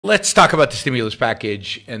Let's talk about the stimulus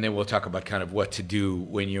package, and then we'll talk about kind of what to do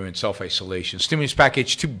when you're in self-isolation. Stimulus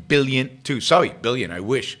package, $2 billion, I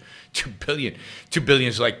wish. $2 billion. $2 billion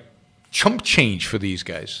is like chump change for these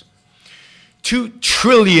guys. $2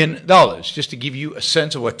 trillion, just to give you a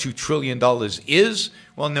sense of what $2 trillion is.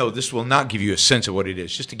 Well, no, this will not give you a sense of what it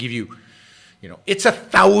is. Just to give you, it's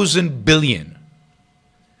 1,000 billion.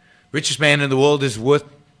 Richest man in the world is worth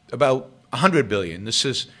about 100 billion. This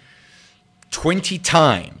is 20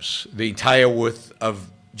 times the entire worth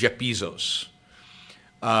of Jeff Bezos.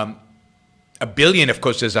 A billion, of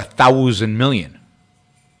course, is 1,000 million.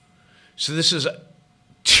 So this is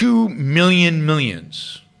 2 million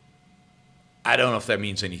millions. I don't know if that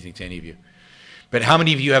means anything to any of you. But how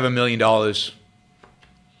many of you have $1 million?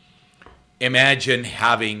 Imagine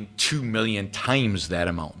having 2 million times that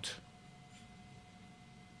amount.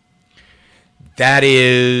 That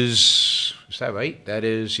is that right? That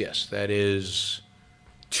is, yes, that is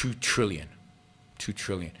 2 trillion. 2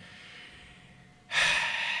 trillion.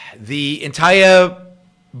 The entire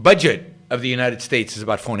budget of the United States is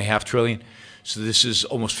about 4.5 trillion. So this is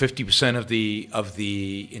almost 50% of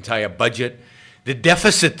the entire budget. The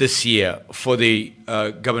deficit this year for the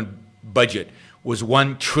government budget was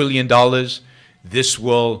 $1 trillion. This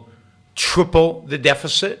will triple the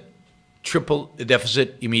deficit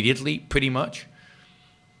immediately, pretty much.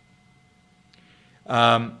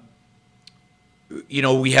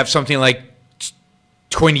 We have something like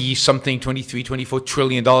 23, 24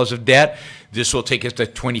 trillion dollars of debt. This will take us to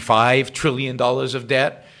 $25 trillion of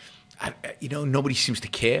debt. Nobody seems to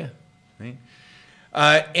care, right?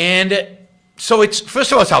 And so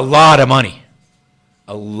first of all, it's a lot of money.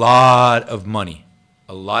 A lot of money.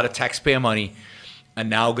 A lot of taxpayer money are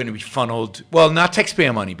now going to be funneled. Well, not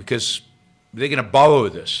taxpayer money, because they're going to borrow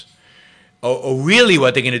this. Or really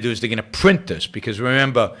what they're going to do is they're going to print this, because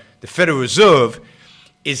remember, the Federal Reserve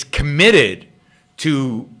is committed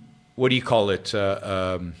to, what do you call it,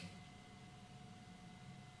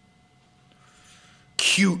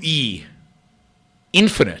 QE,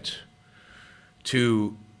 infinite,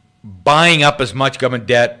 to buying up as much government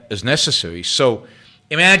debt as necessary. So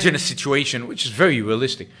imagine a situation, which is very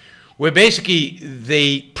realistic, where basically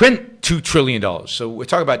they print $2 trillion. So we're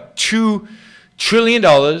talking about $2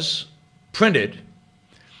 trillion printed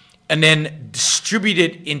and then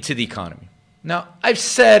distributed into the economy. Now, I've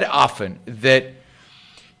said often that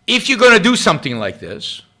if you're going to do something like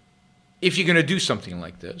this,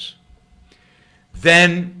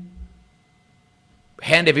 then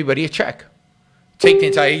hand everybody a check. Take the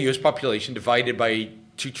entire U.S. population, divide it by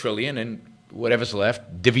 2 trillion, and whatever's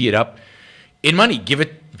left, divvy it up in money. Give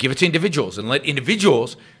it to individuals, and let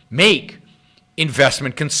individuals make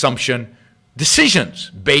investment consumption decisions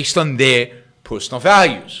based on their personal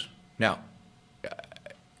values. Now,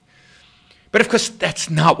 but of course, that's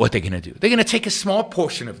not what they're going to do. They're going to take a small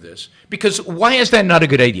portion of this, because why is that not a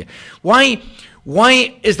good idea? Why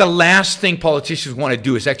is the last thing politicians want to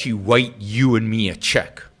do is actually write you and me a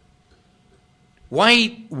check?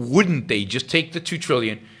 Why wouldn't they just take the $2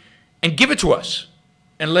 trillion and give it to us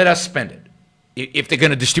and let us spend it if they're going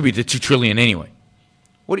to distribute the $2 trillion anyway?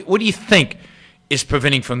 What do you think is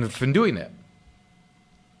preventing from doing that?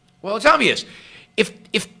 Well, it's obvious.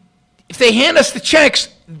 If they hand us the checks,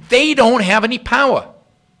 they don't have any power.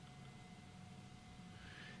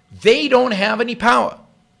 They don't have any power.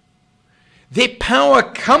 Their power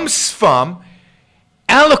comes from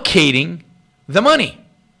allocating the money.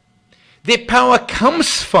 Their power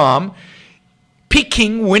comes from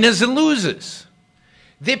picking winners and losers.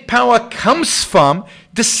 Their power comes from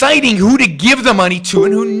deciding who to give the money to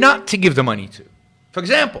and who not to give the money to. For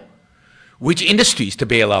example, which industries to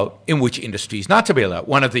bail out and which industries not to bail out.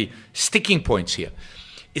 One of the sticking points here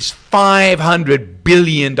is $500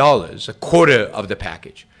 billion, a quarter of the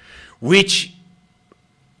package, which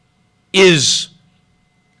is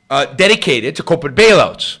dedicated to corporate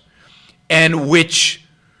bailouts, and which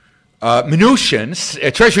Mnuchin,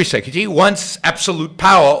 Treasury Secretary, wants absolute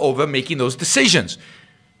power over making those decisions.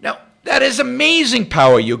 Now, that is amazing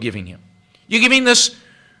power you're giving him. You're giving this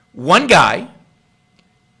one guy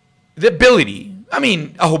the ability,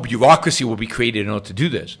 a whole bureaucracy will be created in order to do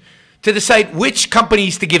this, to decide which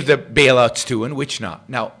companies to give the bailouts to and which not.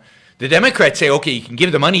 Now, the Democrats say, okay, you can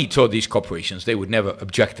give the money to these corporations. They would never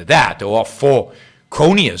object to that. They're all for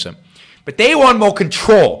cronyism. But they want more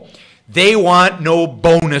control. They want no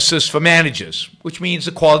bonuses for managers, which means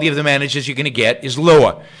the quality of the managers you're going to get is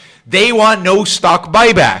lower. They want no stock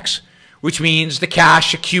buybacks, which means the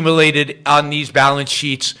cash accumulated on these balance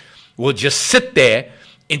sheets will just sit there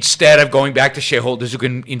instead of going back to shareholders who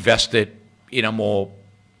can invest it in a more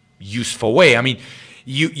useful way.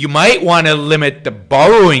 You might want to limit the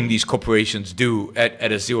borrowing these corporations do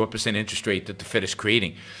at a 0% interest rate that the Fed is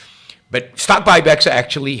creating. But stock buybacks are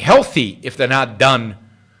actually healthy if they're not done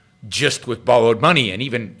just with borrowed money. And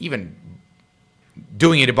even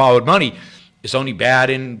doing it in borrowed money is only bad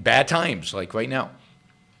in bad times, like right now.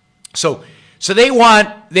 So they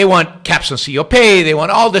want caps on CEO pay. They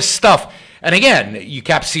want all this stuff. And again, you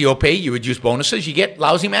cap CEO pay, you reduce bonuses, you get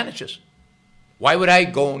lousy managers. Why would I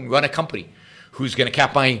go and run a company who's going to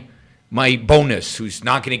cap my bonus, who's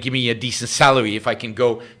not going to give me a decent salary if I can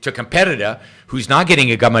go to a competitor who's not getting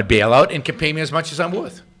a government bailout and can pay me as much as I'm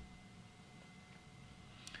worth?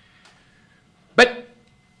 But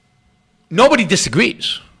nobody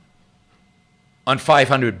disagrees on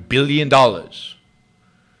 $500 billion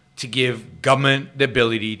to give government the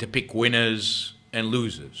ability to pick winners and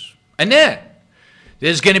losers. And then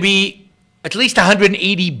there's going to be at least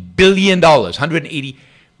 $180 billion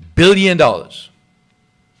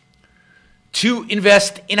to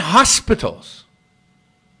invest in hospitals.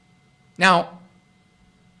 Now,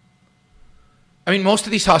 I mean, most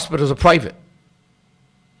of these hospitals are private.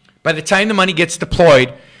 By the time the money gets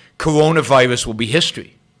deployed, coronavirus will be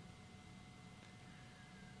history.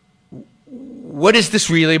 What is this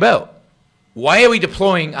really about? Why are we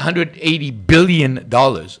deploying $180 billion?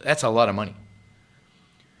 That's a lot of money.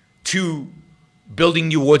 To building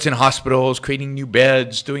new wards in hospitals, creating new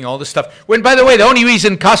beds, doing all this stuff. When, by the way, the only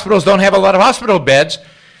reason hospitals don't have a lot of hospital beds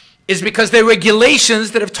is because there are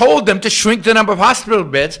regulations that have told them to shrink the number of hospital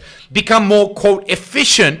beds, become more, quote,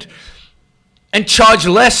 efficient, and charge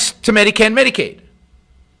less to Medicare and Medicaid.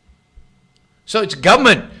 So it's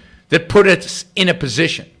government that put us in a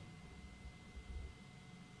position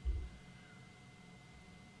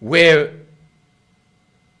where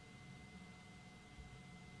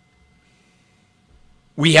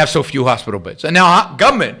we have so few hospital beds. And now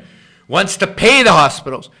government wants to pay the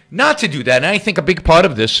hospitals not to do that. And I think a big part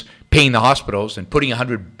of this, paying the hospitals and putting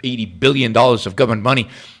 $180 billion of government money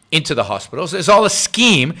into the hospitals, is all a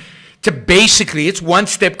scheme to basically, it's one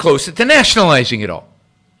step closer to nationalizing it all.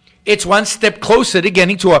 It's one step closer to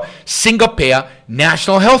getting to a single-payer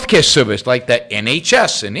national health care service like the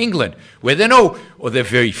NHS in England, where there are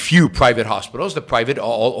very few private hospitals. The private are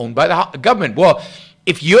all owned by the government. Well,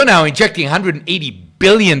 if you're now injecting $180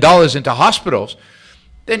 billion into hospitals,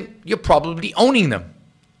 then you're probably owning them.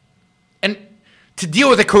 And to deal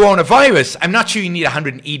with the coronavirus, I'm not sure you need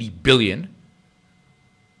 $180 billion.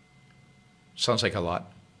 Sounds like a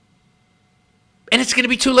lot. And it's going to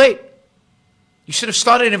be too late. You should have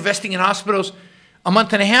started investing in hospitals a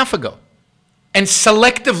month and a half ago. And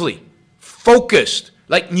selectively focused,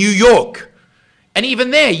 like New York. And even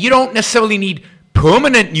there, you don't necessarily need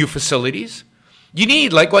permanent new facilities. You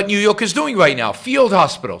need, like what New York is doing right now, field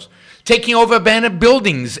hospitals, taking over abandoned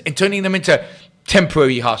buildings and turning them into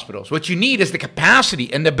temporary hospitals. What you need is the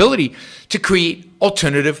capacity and the ability to create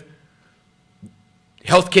alternative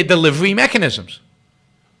healthcare delivery mechanisms.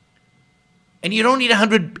 And you don't need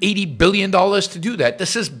 $180 billion to do that.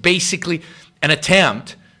 This is basically an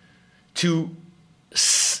attempt to,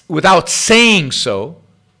 without saying so,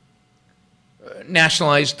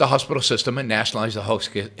 nationalize the hospital system and nationalize the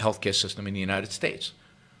healthcare system in the United States.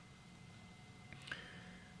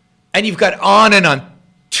 And you've got on and on,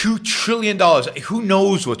 $2 trillion. Who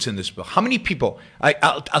knows what's in this bill? How many people,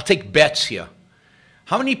 I'll take bets here.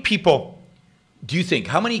 How many people do you think,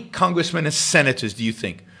 how many congressmen and senators do you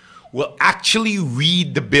think will actually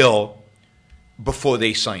read the bill before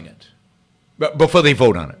they sign it, before they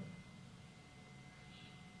vote on it?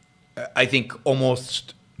 I think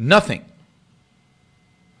almost nothing.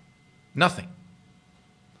 Nothing.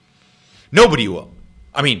 Nobody will.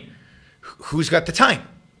 I mean, who's got the time?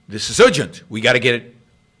 This is urgent. We got to get it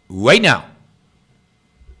right now.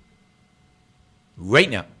 Right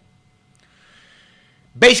now.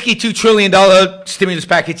 Basically, $2 trillion stimulus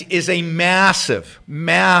package is a massive,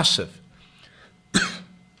 massive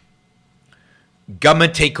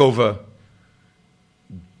government takeover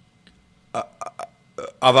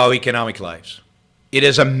of our economic lives. It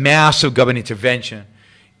is a massive government intervention.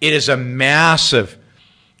 It is a massive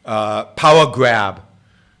power grab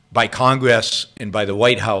by Congress and by the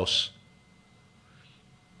White House.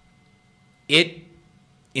 It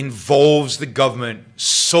involves the government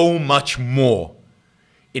so much more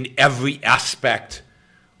in every aspect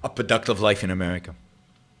of productive life in America.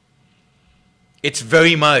 It's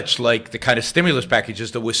very much like the kind of stimulus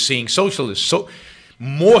packages that we're seeing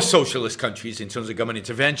more socialist countries in terms of government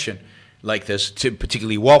intervention like this, to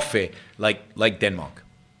particularly welfare, like Denmark.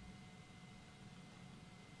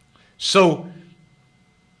 So,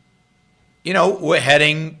 you know, we're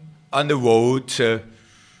heading on the road to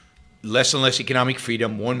less and less economic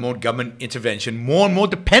freedom, more and more government intervention, more and more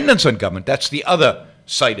dependence on government. That's the other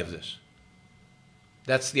side of this.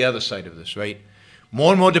 That's the other side of this, right?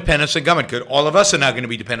 More and more dependence on government. Because all of us are now going to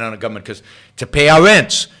be dependent on government because to pay our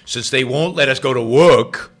rents, since they won't let us go to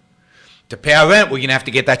work, to pay our rent, we're going to have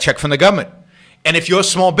to get that check from the government. And if you're a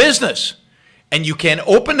small business and you can't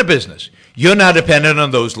open the business, you're now dependent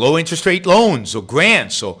on those low interest rate loans or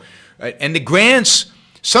grants. And the grants,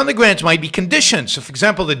 some of the grants might be conditioned. So, for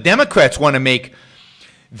example, the Democrats want to make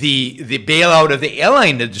the bailout of the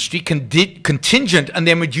airline industry contingent on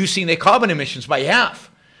them reducing their carbon emissions by half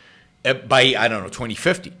by, I don't know,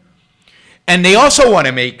 2050. And they also want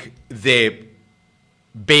to make the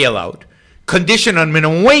bailout conditioned on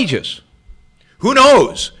minimum wages. Who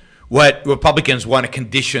knows what Republicans want to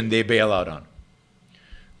condition their bailout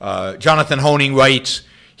on? Jonathan Hoenig writes,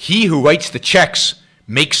 "He who writes the checks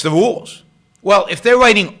makes the rules." Well, if they're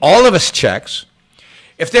writing all of us checks,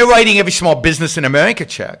 if they're writing every small business in America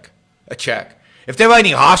a check, if they're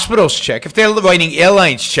writing hospitals check, if they're writing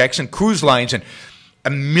airlines checks and cruise lines and a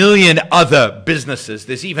million other businesses,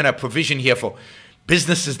 there's even a provision here for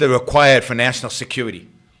businesses that are required for national security,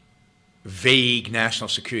 vague national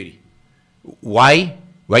security. Why?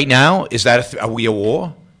 Right now, is that are we a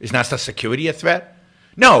war? Is national security a threat?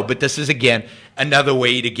 No, but this is, again, another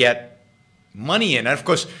way to get money in. And, of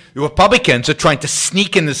course, the Republicans are trying to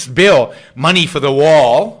sneak in this bill money for the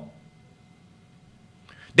wall.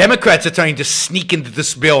 Democrats are trying to sneak into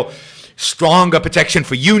this bill stronger protection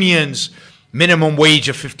for unions, minimum wage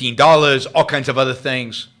of $15, all kinds of other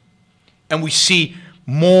things. And we see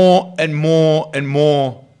more and more and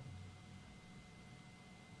more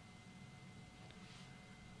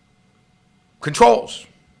controls,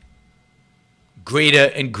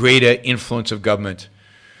 greater and greater influence of government.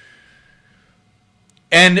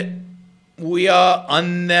 And we are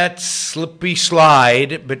on that slippery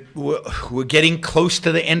slide, but we're getting close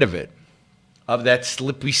to the end of it, of that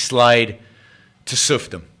slippery slide to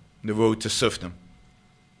serfdom, the road to serfdom.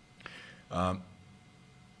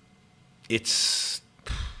 It's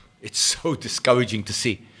so discouraging to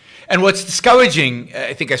see. And what's discouraging,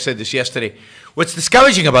 I think I said this yesterday, what's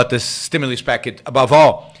discouraging about this stimulus package, above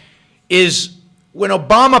all, is when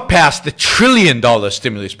Obama passed the $1 trillion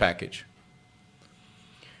stimulus package,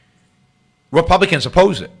 Republicans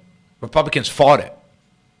opposed it. Republicans fought it.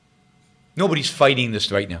 Nobody's fighting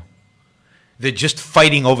this right now. They're just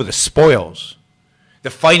fighting over the spoils.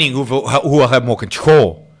 They're fighting over who will have more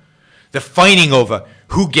control. They're fighting over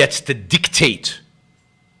who gets to dictate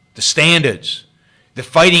the standards. They're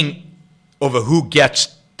fighting over who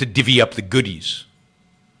gets to divvy up the goodies.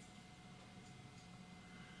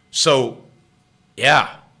 So,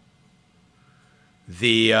 yeah,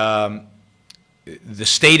 the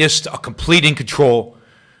statists are complete in control.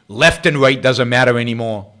 Left and right doesn't matter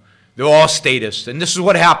anymore. They're all statists. And this is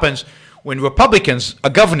what happens when Republicans are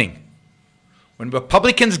governing. When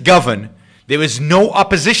Republicans govern, there is no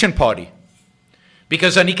opposition party.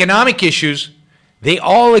 Because on economic issues, they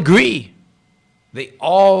all agree. They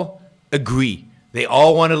all agree. They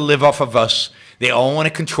all want to live off of us. They all want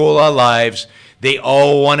to control our lives. They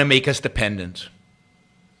all want to make us dependent.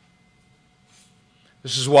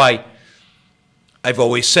 This is why I've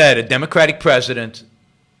always said a Democratic president,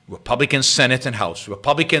 Republican Senate and House.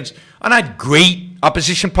 Republicans are not great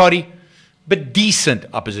opposition party, but decent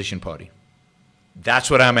opposition party.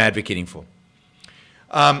 That's what I'm advocating for.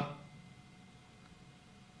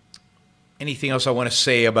 Anything else I want to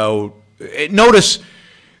say about... Notice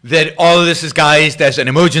that all of this is guised as an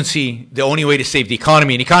emergency, the only way to save the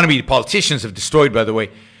economy. An economy the politicians have destroyed, by the way.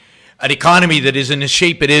 An economy that is in the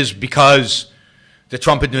shape it is because the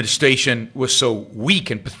Trump administration was so weak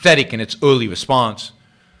and pathetic in its early response.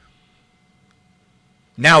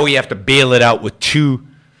 Now we have to bail it out with $2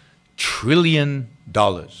 trillion.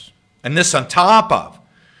 And this on top of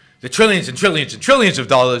the trillions and trillions and trillions of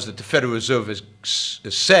dollars that the Federal Reserve has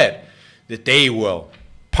said that they will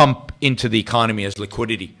pump into the economy as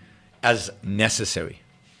liquidity as necessary.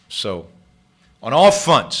 So on all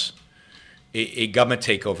fronts, a government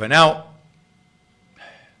takeover. Now,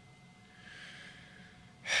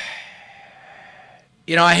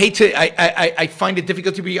 you know, I find it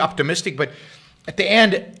difficult to be optimistic, but at the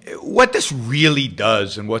end, what this really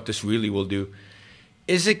does and what this really will do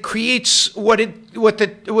is it creates what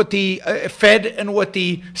the Fed and what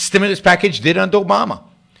the stimulus package did under Obama.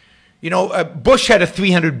 You know, Bush had a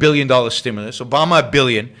 $300 billion stimulus, Obama $1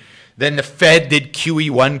 billion. Then the Fed did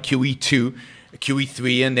QE1, QE2,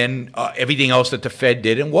 QE3, and then everything else that the Fed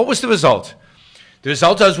did. And what was the result? The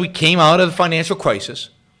result was we came out of the financial crisis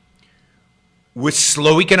with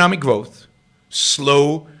slow economic growth,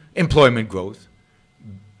 slow employment growth,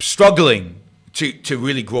 struggling to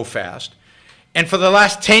really grow fast. And for the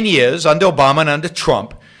last 10 years, under Obama and under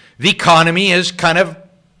Trump, the economy has kind of,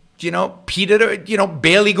 petered,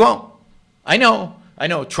 barely grown. I know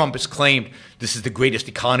Trump has claimed this is the greatest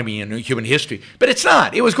economy in human history, but it's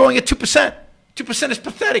not. It was growing at 2%. 2% is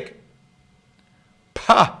pathetic.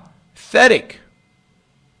 Pathetic.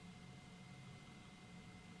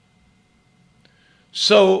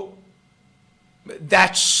 So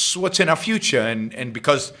that's what's in our future. And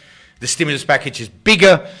because the stimulus package is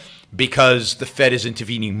bigger, because the Fed is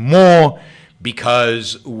intervening more,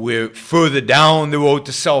 because we're further down the road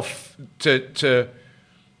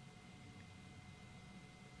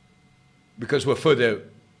because we're further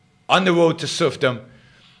on the road to serfdom,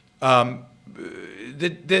 the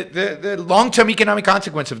long-term economic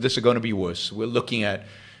consequences of this are going to be worse. We're looking at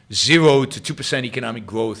 0 to 2% economic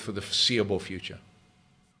growth for the foreseeable future.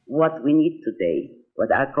 What we need today,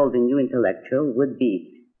 what I call the new intellectual, would be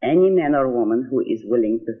any man or woman who is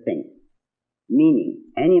willing to think.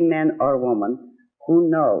 Meaning, any man or woman who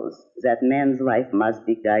knows that man's life must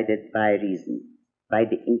be guided by reason, by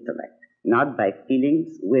the intellect, not by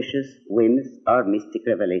feelings, wishes, whims, or mystic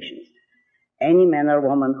revelations. Any man or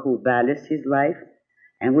woman who values his life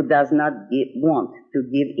and who does not want to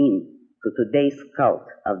give in to today's cult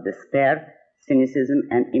of despair, cynicism,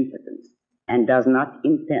 and impotence, and does not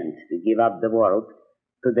intend to give up the world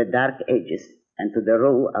to the dark ages and to the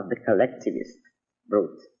rule of the collectivist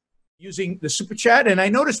brute. Using the super chat, and I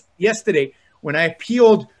noticed yesterday when I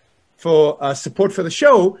appealed for support for the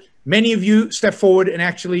show, many of you stepped forward and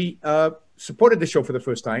actually supported the show for the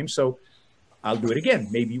first time. So I'll do it again.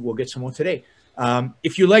 Maybe we'll get some more today.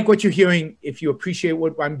 If you like what you're hearing, if you appreciate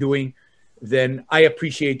what I'm doing, then I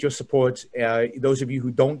appreciate your support. Those of you who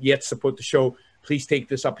don't yet support the show, please take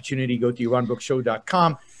this opportunity. Go to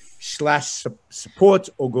yaronbrookshow.com/support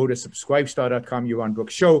or go to subscribestar.com, Yaron Brook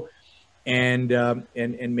Show, and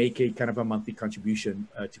make a kind of a monthly contribution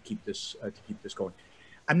to keep this going.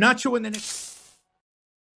 I'm not sure when the next